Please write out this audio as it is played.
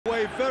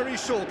very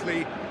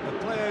shortly. The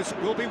players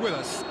will be with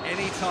us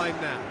any time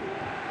now.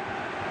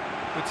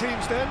 The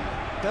teams then,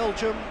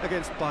 Belgium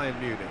against Bayern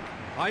Munich.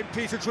 I'm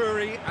Peter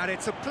Drury, and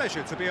it's a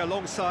pleasure to be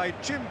alongside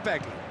Jim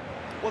Begley.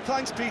 Well,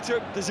 thanks,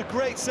 Peter. There's a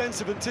great sense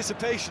of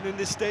anticipation in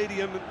this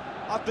stadium, and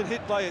I've been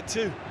hit by it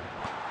too.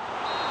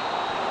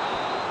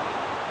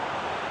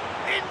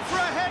 In for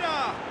a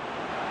header!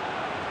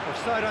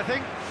 Offside, I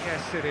think?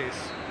 Yes, it is.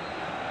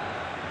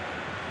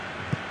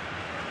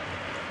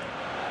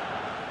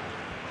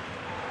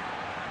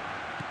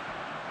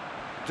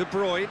 De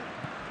Bruyne.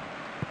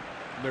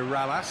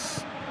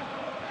 Mirallas.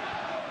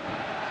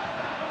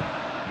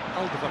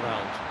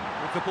 Alderweireld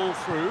with the ball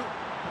through.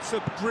 It's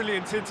a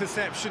brilliant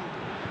interception.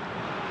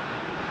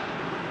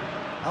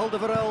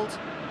 Alderweireld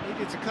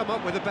needed to come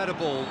up with a better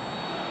ball.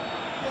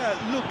 Yeah,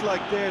 it looked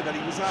like there that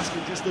he was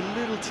asking just a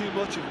little too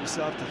much of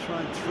himself to try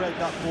and thread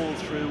that ball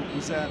through. It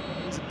was a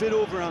bit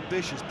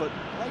over-ambitious, but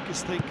I like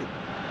his thinking.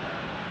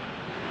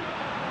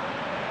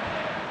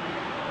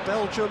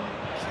 Belgium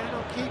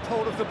cannot keep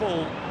hold of the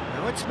ball.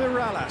 Now it's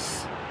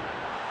Mirallas.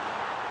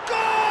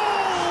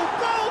 Goal!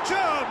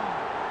 Belgium!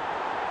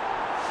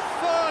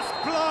 First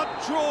blood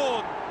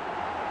drawn.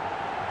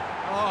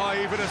 Oh,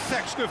 even a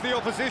section of the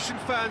opposition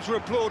fans were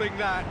applauding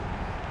that.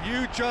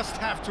 You just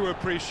have to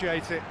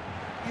appreciate it.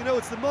 You know,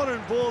 it's the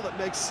modern ball that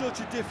makes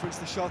such a difference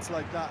to shots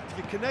like that. If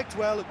you connect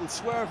well, it will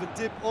swerve and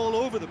dip all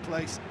over the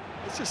place.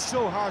 It's just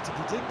so hard to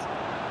predict.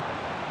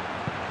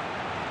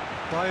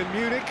 Bayern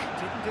Munich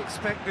didn't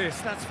expect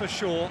this, that's for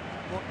sure.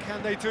 What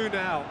can they do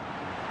now?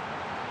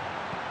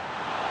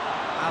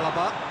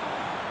 Alaba.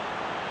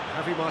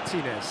 Javi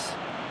Martinez.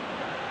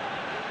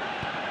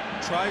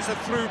 Tries a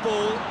through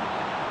ball.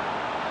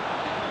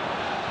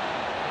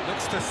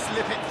 Looks to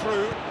slip it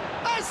through.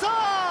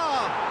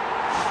 Azar!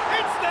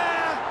 It's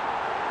there!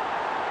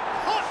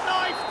 Hot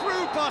knife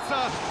through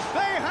butter.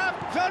 They have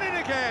done it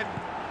again.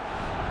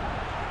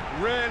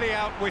 Really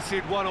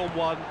outwitted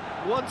one-on-one.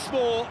 Once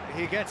more,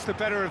 he gets the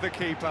better of the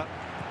keeper.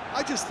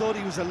 I just thought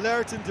he was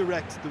alert and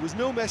direct. There was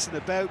no messing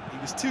about. He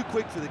was too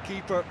quick for the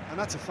keeper, and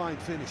that's a fine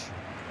finish.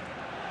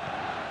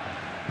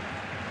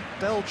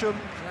 Belgium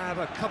grab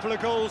a couple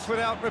of goals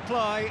without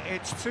reply.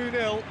 It's 2-0.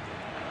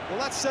 Well,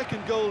 that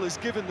second goal has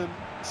given them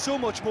so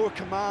much more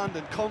command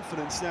and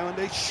confidence now, and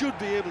they should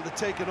be able to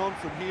take it on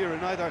from here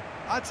and either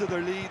add to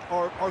their lead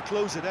or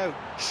close it out.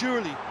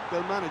 Surely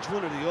they'll manage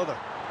one or the other.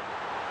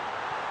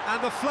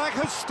 And the flag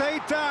has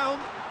stayed down.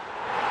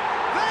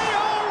 They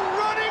are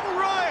running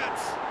riot!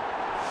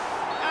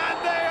 And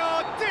they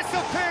are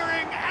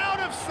disappearing out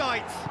of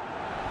sight.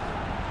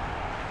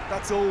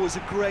 That's always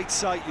a great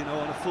sight, you know,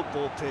 on a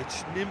football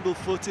pitch.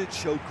 Nimble-footed,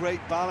 showed great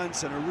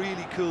balance and a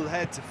really cool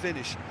head to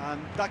finish. And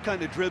that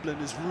kind of dribbling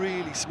is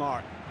really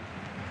smart.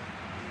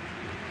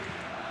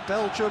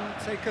 Belgium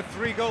take a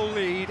 3-goal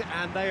lead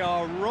and they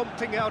are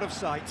romping out of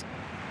sight.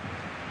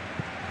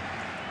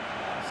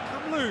 It's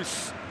come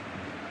loose.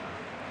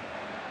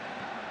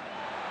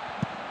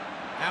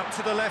 Out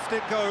to the left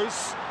it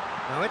goes.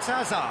 Now it's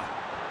Azar.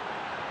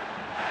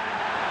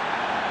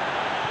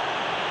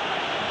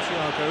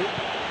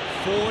 Thiago.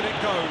 Forward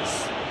it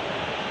goes.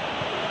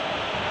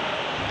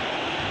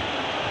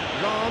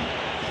 Lam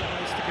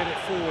tries to get it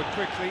forward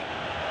quickly.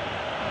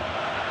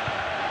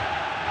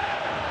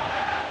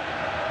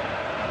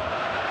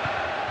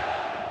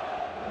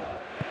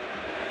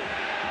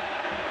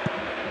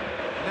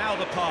 Now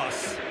the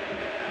pass.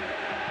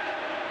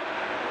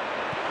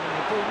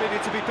 The ball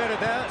needed to be better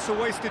there, it's a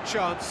wasted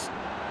chance.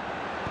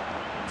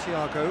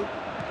 Thiago.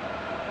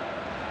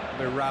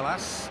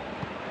 Mirallas.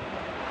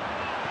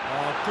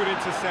 Oh, good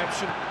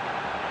interception.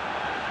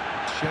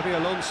 Xabi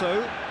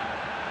Alonso.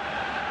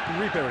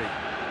 Ribéry.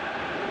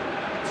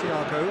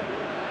 Thiago.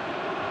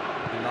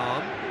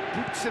 Lam.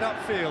 Boots it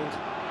upfield.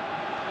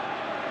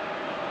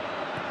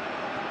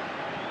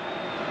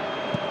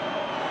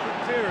 Good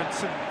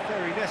clearance and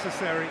very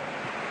necessary.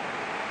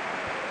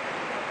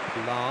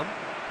 Lam.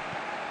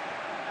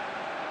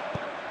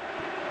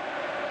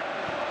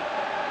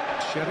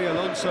 Xabi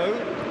Alonso.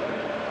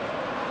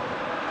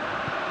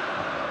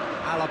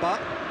 Alaba.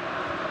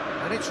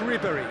 And it's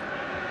Ribéry.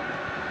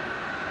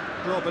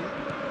 Robin.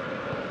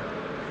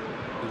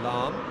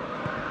 Lam.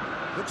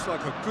 Looks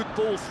like a good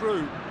ball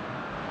through.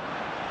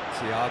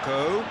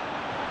 Thiago.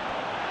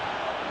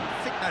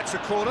 I think that's a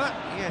corner.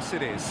 Yes,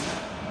 it is.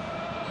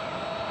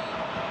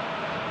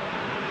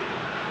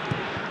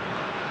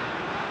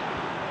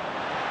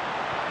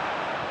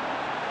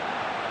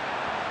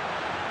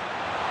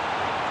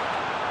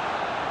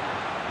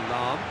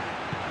 Lam.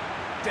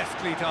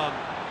 Deftly done.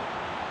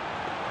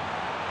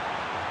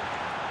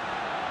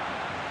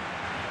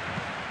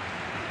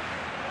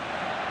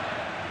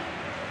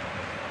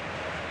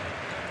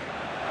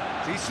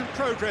 Decent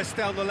progress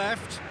down the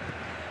left.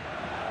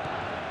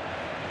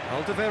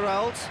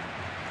 Alderweireld.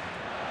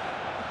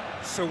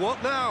 So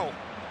what now?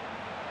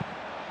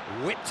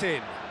 Whipped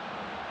in.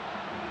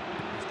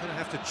 He's going to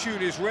have to tune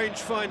his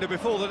rangefinder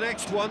before the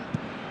next one.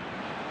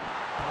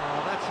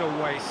 Oh, that's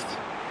a waste.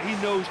 He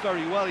knows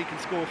very well he can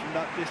score from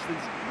that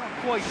distance. Not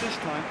quite this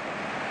time.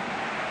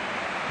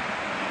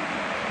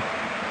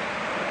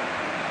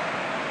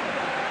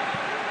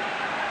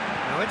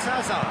 it's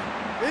Azar.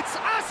 It's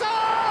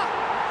Azar!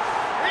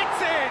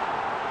 It's in!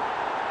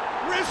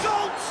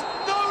 Results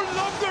no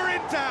longer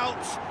in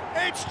doubt.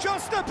 It's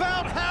just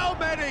about how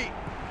many.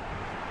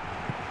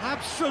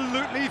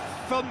 Absolutely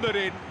thundered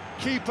in.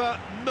 Keeper,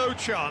 no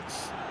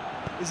chance.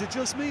 Is it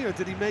just me, or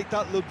did he make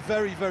that look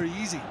very, very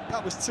easy?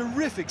 That was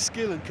terrific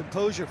skill and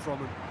composure from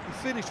him. He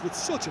finished with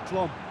such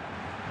aplomb.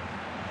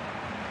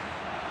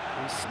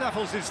 He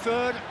snaffles his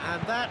third,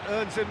 and that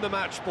earns him the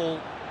match ball.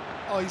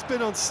 Oh, he's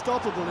been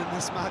unstoppable in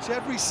this match.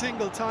 Every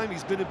single time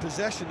he's been in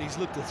possession, he's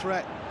looked a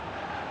threat.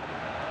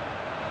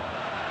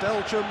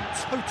 Belgium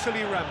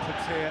totally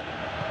rampant here.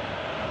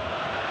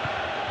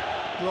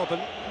 Robin.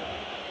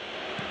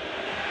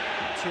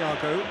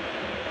 Thiago.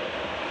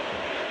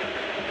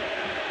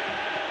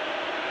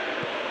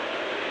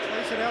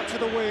 Plays it out to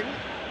the wing.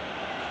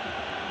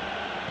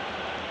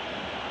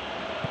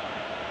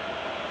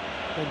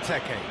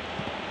 Benteke.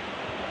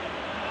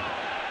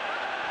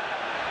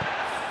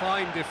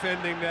 Fine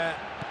defending there.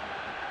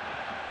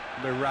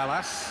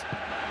 Mirallas.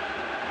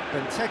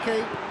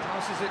 Benteke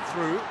passes it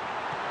through.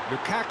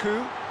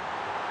 Lukaku.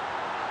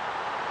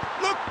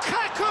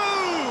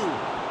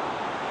 Lukaku!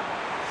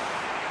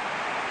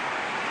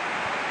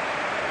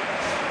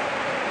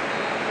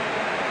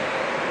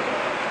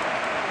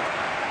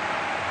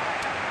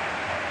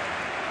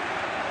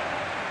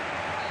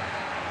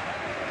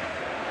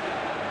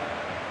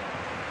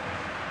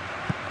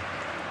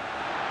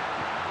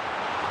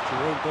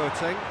 Jerome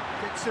Boateng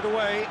gets it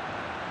away.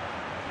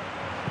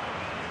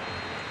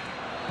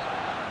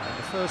 And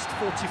the first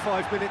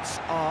 45 minutes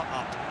are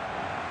up.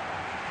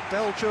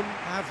 Belgium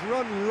have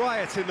run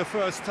riot in the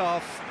first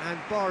half, and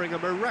barring a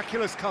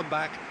miraculous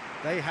comeback,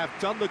 they have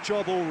done the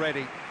job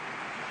already.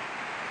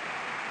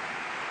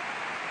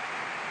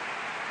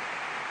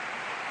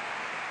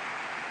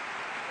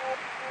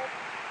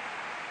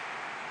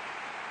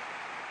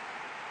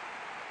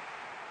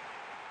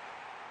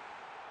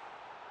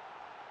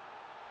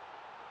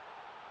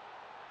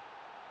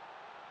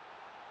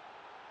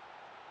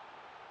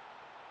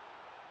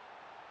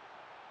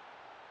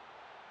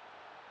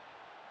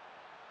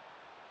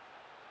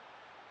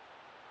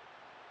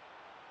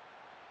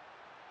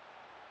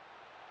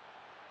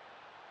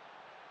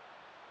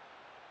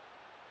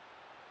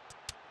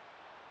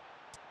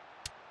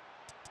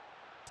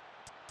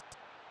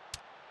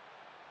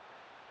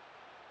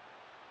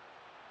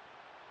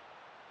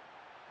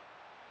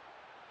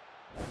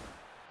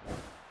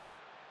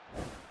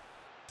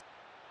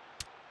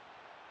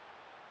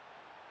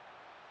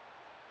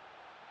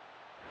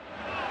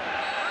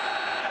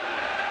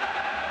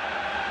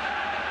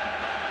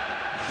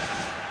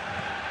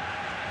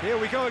 Here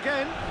we go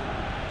again.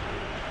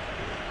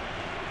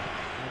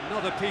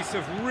 Another piece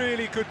of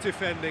really good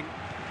defending.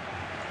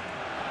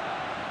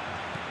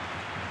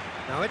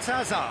 Now it's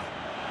Hazard.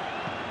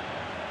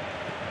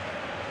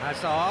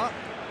 Hazard.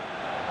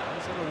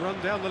 He's on a run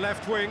down the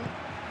left wing.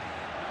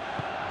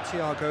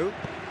 Thiago.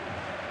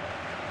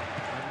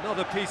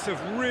 Another piece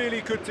of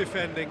really good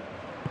defending.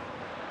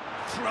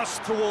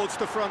 Thrust towards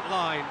the front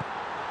line.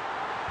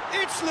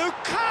 It's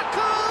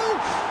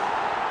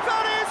Lukaku!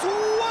 That is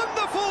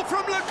wonderful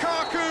from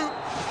Lukaku!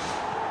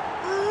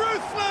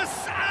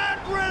 Ruthless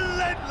and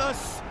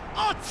relentless,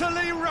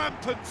 utterly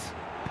rampant.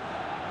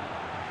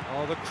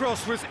 Oh, the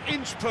cross was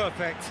inch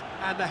perfect,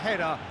 and the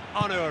header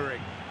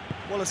unerring.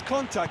 Well, as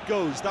contact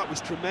goes, that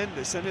was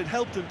tremendous, and it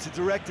helped him to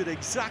direct it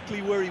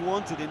exactly where he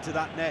wanted into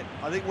that net.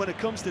 I think when it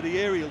comes to the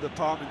aerial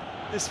department,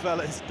 this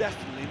fella is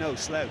definitely no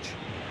slouch.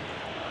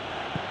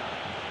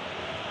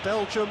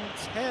 Belgium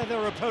tear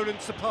their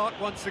opponents apart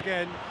once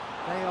again.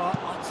 They are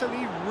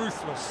utterly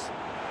ruthless.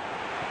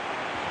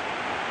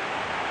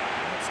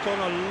 It's gone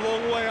a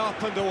long way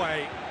up and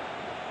away.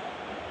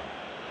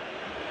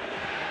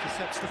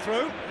 Intercepts the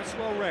throw, that's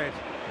well read.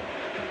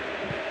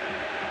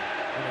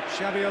 And it's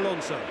Xabi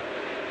Alonso.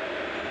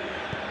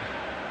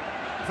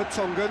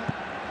 Vertonghen,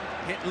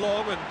 hit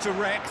long and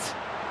direct.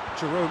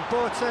 Jerome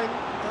Boateng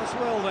does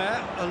well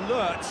there,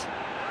 alert.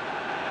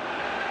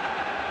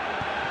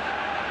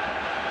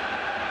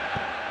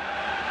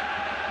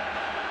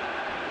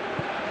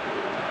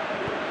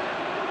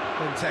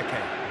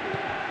 Benteke.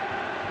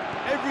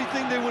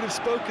 Everything they would have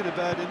spoken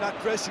about in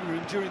that dressing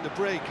room during the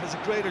break has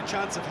a greater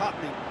chance of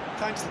happening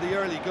thanks to the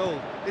early goal.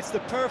 It's the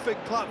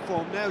perfect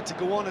platform now to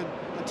go on and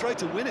try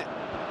to win it.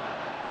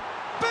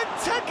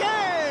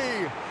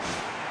 Benteke!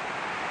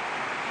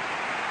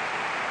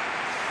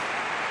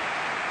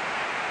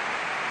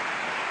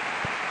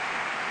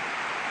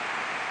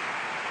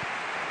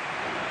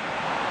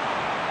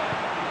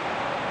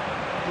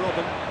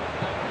 Robin.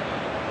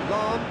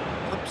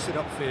 Lan pumps it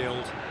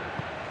upfield.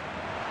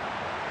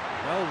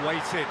 Well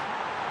weighted.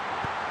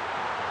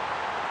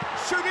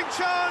 Shooting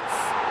chance!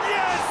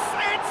 Yes,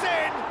 it's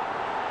in!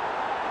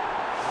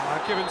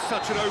 Given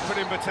such an open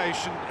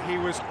invitation, he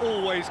was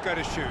always going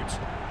to shoot.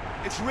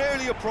 It's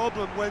rarely a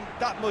problem when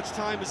that much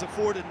time is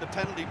afforded in the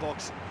penalty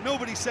box.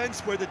 Nobody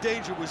sensed where the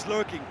danger was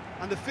lurking,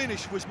 and the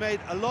finish was made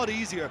a lot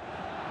easier.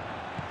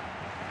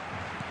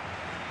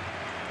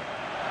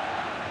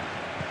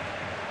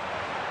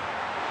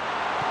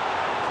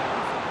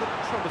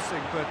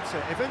 promising, but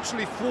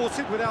eventually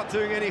thwarted without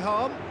doing any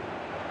harm.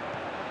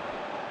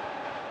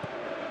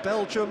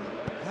 Belgium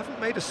haven't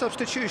made a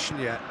substitution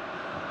yet.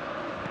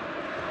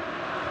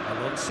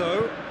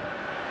 Alonso.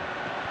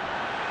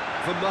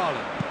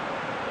 Vermaelen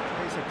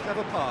plays a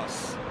clever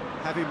pass.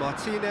 Javi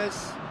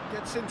Martinez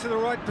gets into the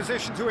right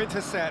position to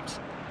intercept.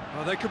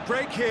 Oh, they could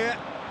break here.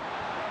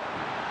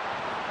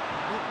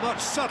 Not much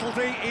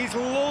subtlety, he's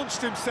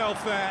launched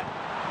himself there.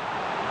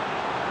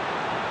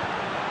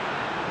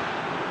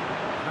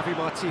 Javi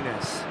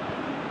Martinez.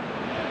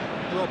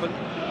 Robben.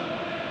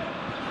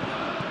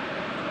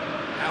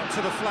 Out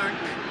to the flank.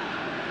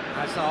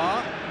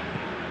 Hazard.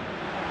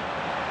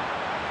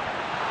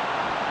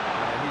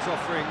 He's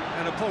offering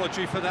an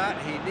apology for that.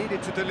 He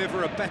needed to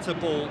deliver a better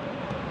ball.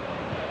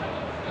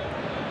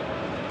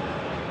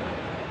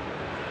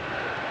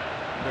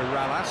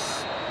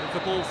 Mirallas with the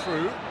ball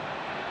through.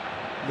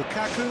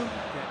 Lukaku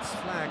gets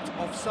flagged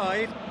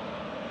offside.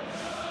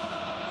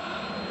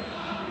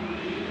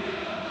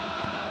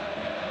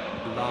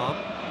 Lahm.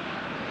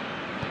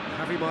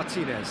 Javi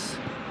Martinez.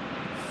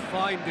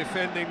 Fine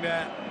defending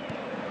there.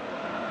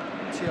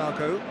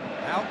 Thiago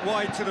out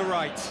wide to the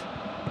right.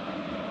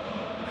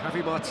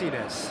 Javi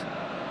Martinez.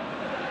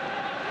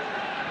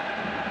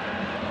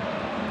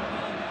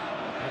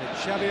 And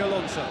it's Xabi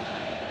Alonso.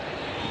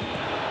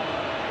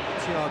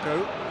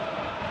 Thiago,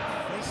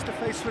 face to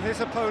face with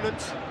his opponent.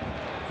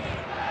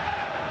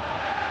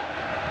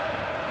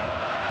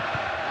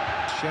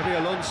 Xabi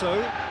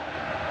Alonso.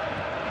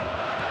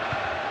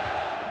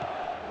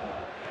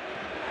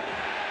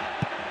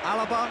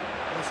 Alaba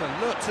is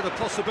alert to the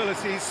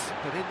possibilities,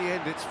 but in the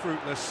end it's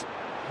fruitless.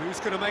 Who's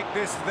going to make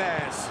this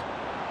theirs?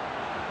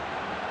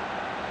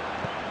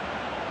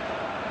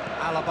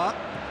 Alaba.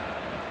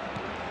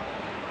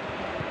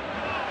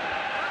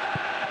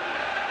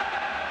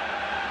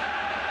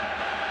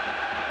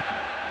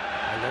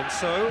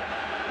 Alonso.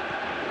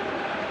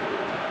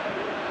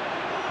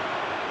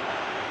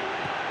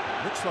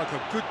 Looks like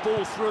a good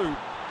ball through.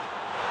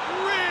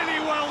 Really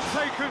well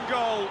taken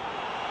goal.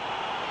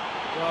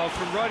 Well,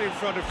 from right in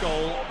front of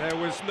goal, there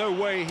was no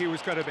way he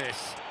was going to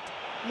miss.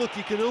 Look,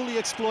 you can only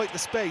exploit the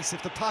space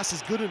if the pass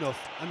is good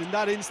enough, and in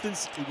that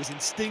instance, it was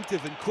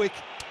instinctive and quick,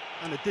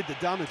 and it did the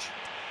damage.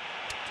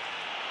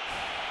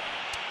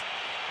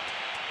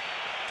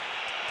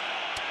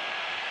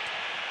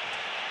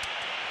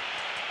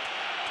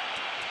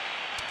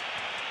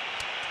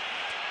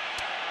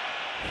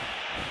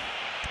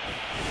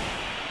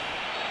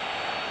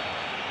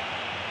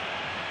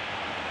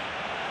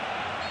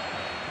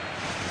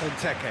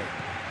 Benteke.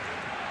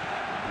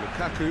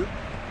 Lukaku.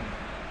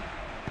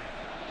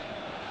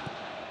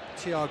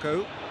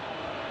 Thiago.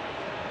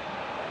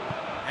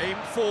 Aim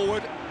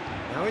forward.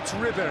 Now it's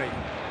Ribéry.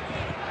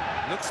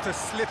 Looks to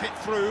slip it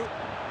through.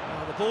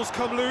 Now the ball's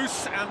come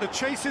loose and the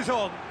chase is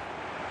on.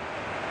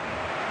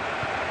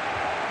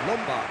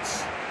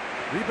 Lombards.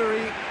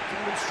 Ribéry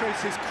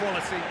demonstrates his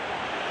quality.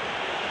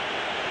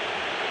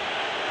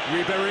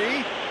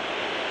 Ribéry.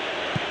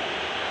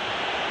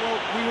 Well,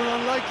 we were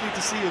unlikely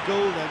to see a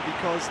goal then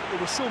because there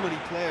were so many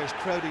players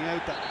crowding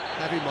out that.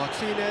 Javi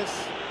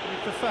Martinez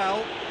with the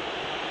foul.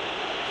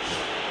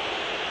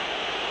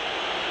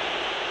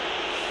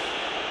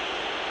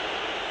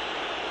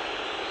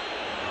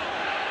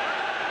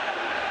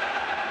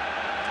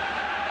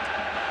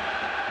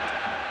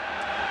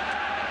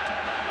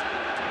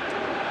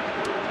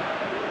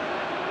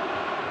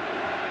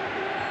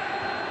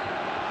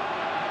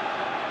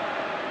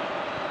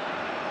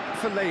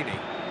 Fellaini.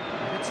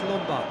 And it's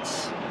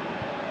Lombards.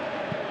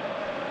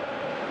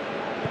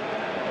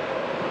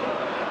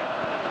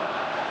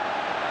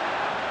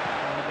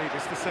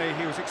 Needless to say,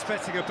 he was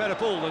expecting a better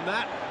ball than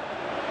that.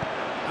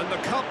 And the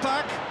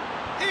cutback,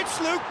 it's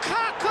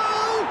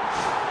Lukaku!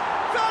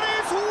 That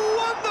is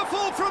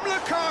wonderful from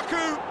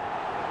Lukaku!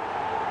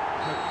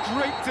 A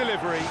great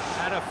delivery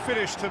and a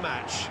finish to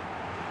match.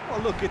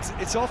 Well, look,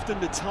 it's often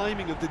the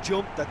timing of the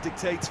jump that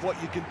dictates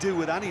what you can do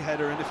with any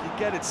header, and if you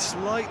get it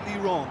slightly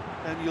wrong,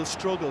 then you'll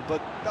struggle,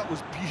 but that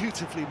was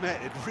beautifully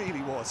met, it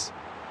really was.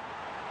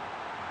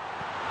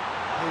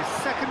 His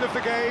second of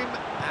the game,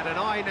 and an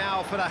eye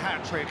now for the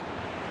hat-trick.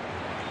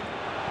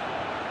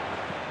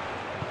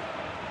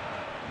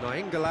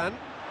 Nainggolan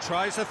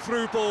tries a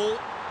through ball.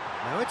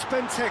 Now it's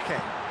Benteke.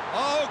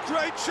 Oh,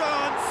 great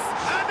chance!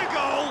 And a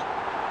goal!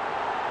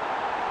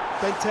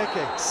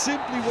 Benteke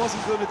simply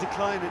wasn't going to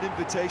decline an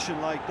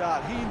invitation like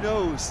that. He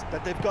knows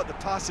that they've got the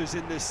passers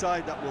in this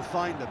side that will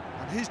find them,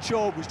 and his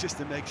job was just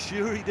to make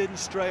sure he didn't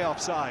stray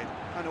offside,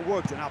 and it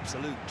worked an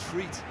absolute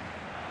treat.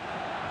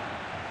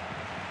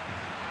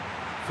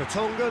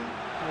 Vertonghen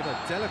with a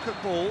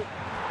delicate ball.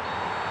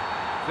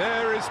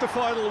 There is the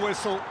final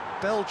whistle.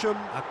 Belgium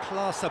a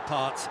class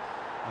apart,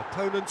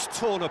 opponents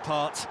torn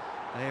apart.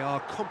 They are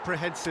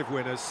comprehensive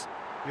winners.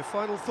 Your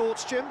final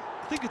thoughts, Jim?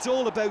 I think it's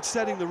all about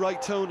setting the right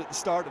tone at the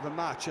start of a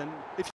match, and if